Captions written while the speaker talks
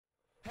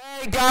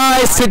Hey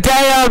guys,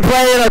 today I'm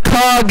playing a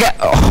car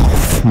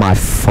Oh my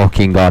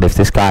fucking god, if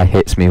this guy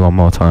hits me one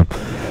more time.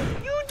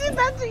 You did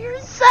that to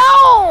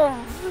yourself!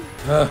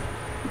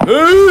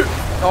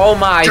 Oh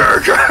my...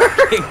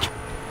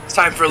 It's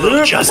time for a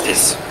little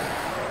justice.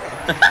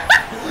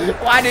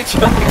 Why did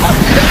you...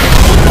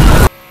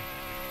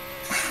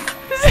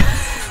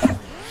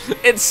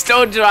 It's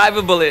still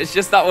drivable, it's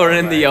just that we're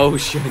in the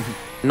ocean.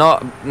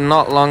 Not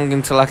long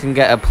until I can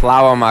get a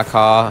plow on my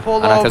car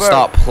and I can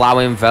start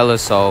plowing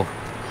Veloso.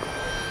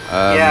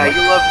 Yeah, you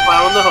love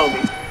plowing the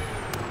homies.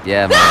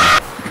 Yeah, man.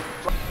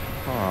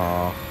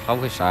 Oh, I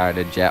wish I had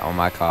a jet on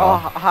my car.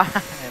 Oh, I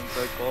am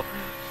so cool.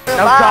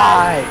 No,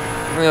 die!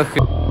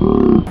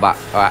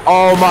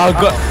 Oh my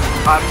god!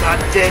 I'm not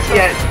dead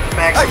yet,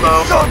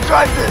 Maximo. I can still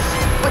drive this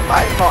with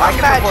my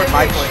imagination.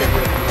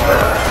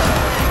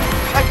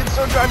 I can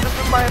still drive this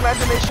with my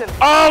imagination.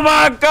 Oh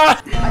my god!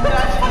 I can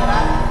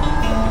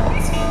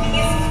actually do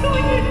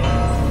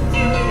that.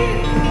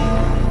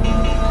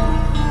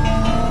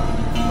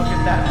 Look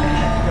at that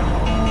man go.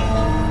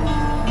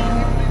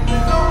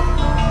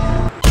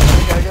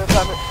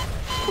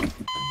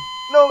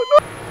 No, no.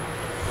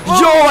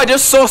 Yo, I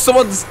just saw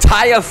someone's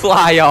tire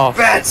fly off.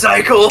 Bad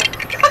cycle.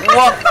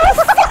 What?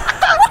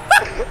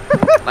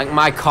 Like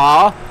my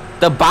car,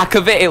 the back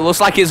of it looks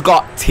like it's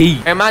got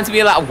teeth. It reminds me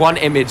of that one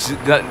image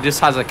that just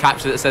has a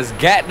caption that says,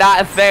 "Get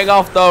that thing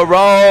off the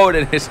road,"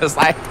 and it's just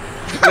like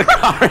the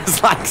car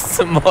is like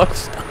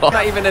smushed.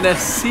 Not even in a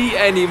seat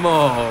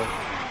anymore.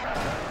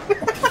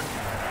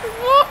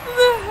 What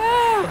the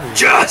hell?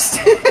 Just.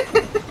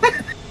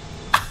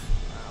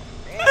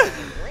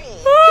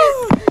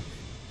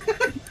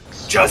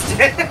 Just.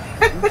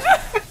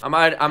 I'm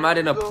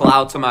adding a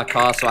plow to my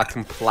car so I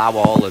can plow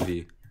all of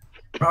you.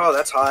 Oh,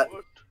 that's hot.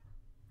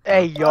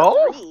 Hey, yo.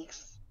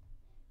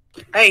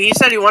 Hey, he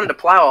said he wanted to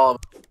plow all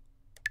of them.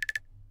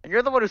 And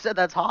you're the one who said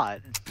that's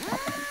hot.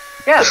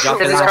 Yeah,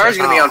 because his car's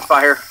gonna be on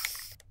fire.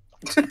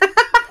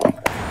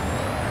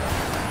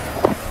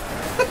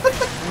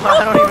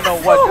 I don't even know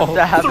what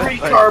just happened.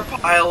 3-car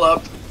pile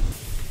up.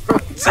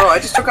 So I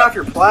just took off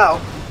your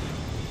plow.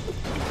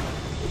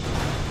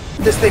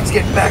 This thing's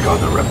getting back on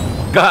the road.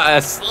 Got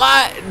a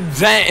slight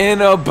dent in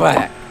her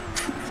back.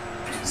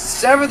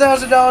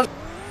 $7,000.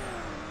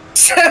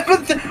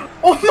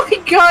 Oh my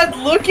god,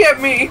 look at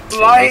me.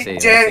 Slight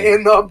dent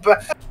in the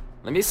back.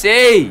 Let me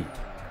see.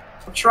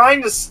 I'm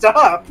trying to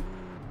stop.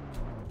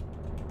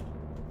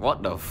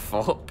 What the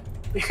fuck?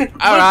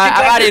 Alright,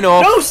 I've had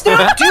enough. No,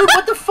 stop, dude.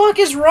 What the fuck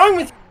is wrong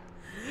with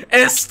you?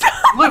 It's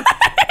Look.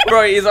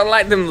 Bro, he's on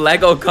like them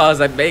Lego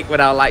cars I make when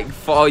I was like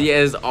 4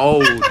 years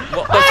old.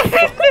 What the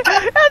fuck?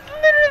 That's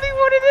literally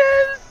what it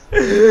is.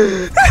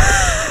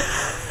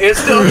 It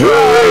still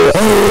drives.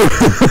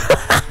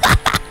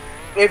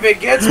 If it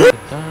gets me.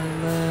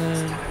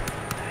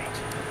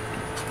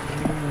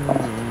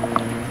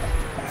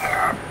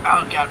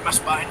 Oh god, my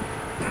spine.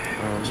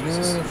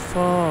 Jesus.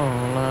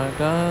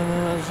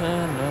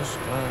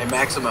 Hey,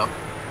 Maximo.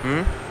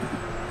 Hmm?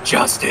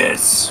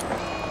 Justice.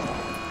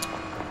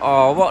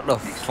 Oh, what the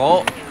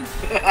fuck?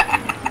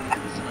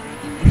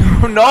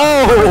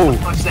 No!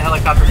 Punch the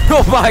helicopter.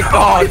 Oh my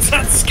god! It's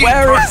that skate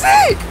Where park. is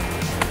it?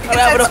 I don't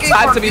have enough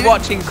time to be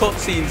watching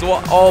cutscenes.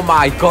 What? Oh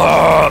my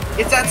god!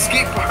 It's that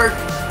skate park.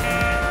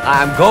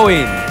 I'm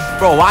going.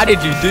 Bro, why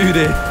did you do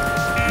this?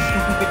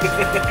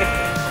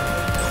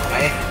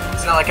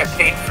 It's not like I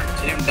paid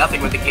to do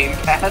nothing with the Game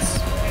Pass.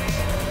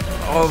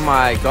 Oh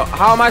my god.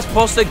 How am I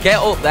supposed to get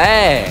up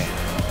there?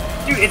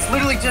 Dude, it's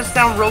literally just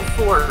down row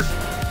 4.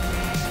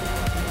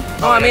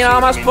 No, I mean, how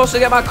am I supposed to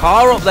get my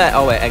car up there?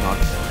 Oh, wait, hang on.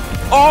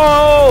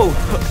 Oh!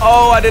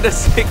 Oh, I did a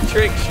sick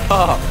trick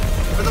shot.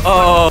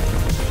 Oh.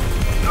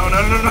 No,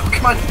 no, no, no,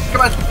 come on,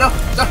 come on. No,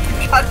 no,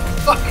 god,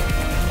 fuck.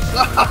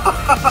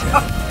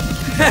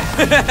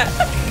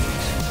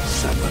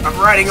 I'm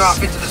riding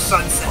off into the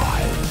sunset.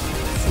 5,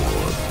 4,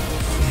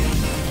 3,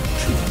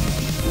 2,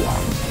 1,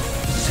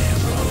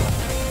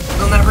 0.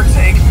 They'll never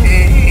take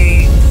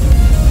me.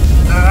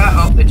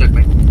 Oh, they took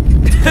me.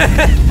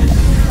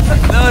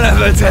 They'll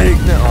never take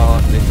me. Oh,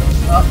 they took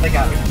me. Oh, they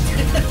got me.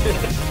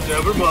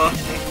 Never mind.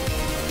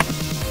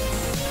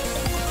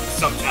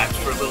 Sometimes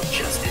for a little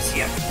justice,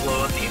 you have to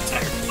blow up the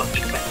entire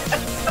fucking map.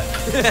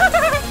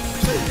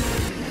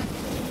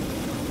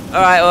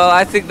 Alright, well,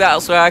 I think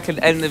that's where I can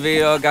end the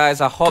video, guys.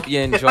 I hope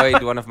you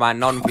enjoyed one of my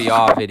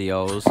non-VR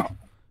videos,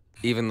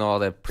 even though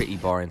they're pretty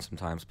boring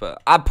sometimes.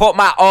 But I put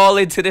my all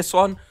into this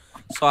one,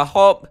 so I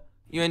hope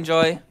you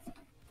enjoy.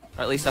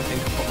 Or at least I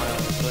think I put my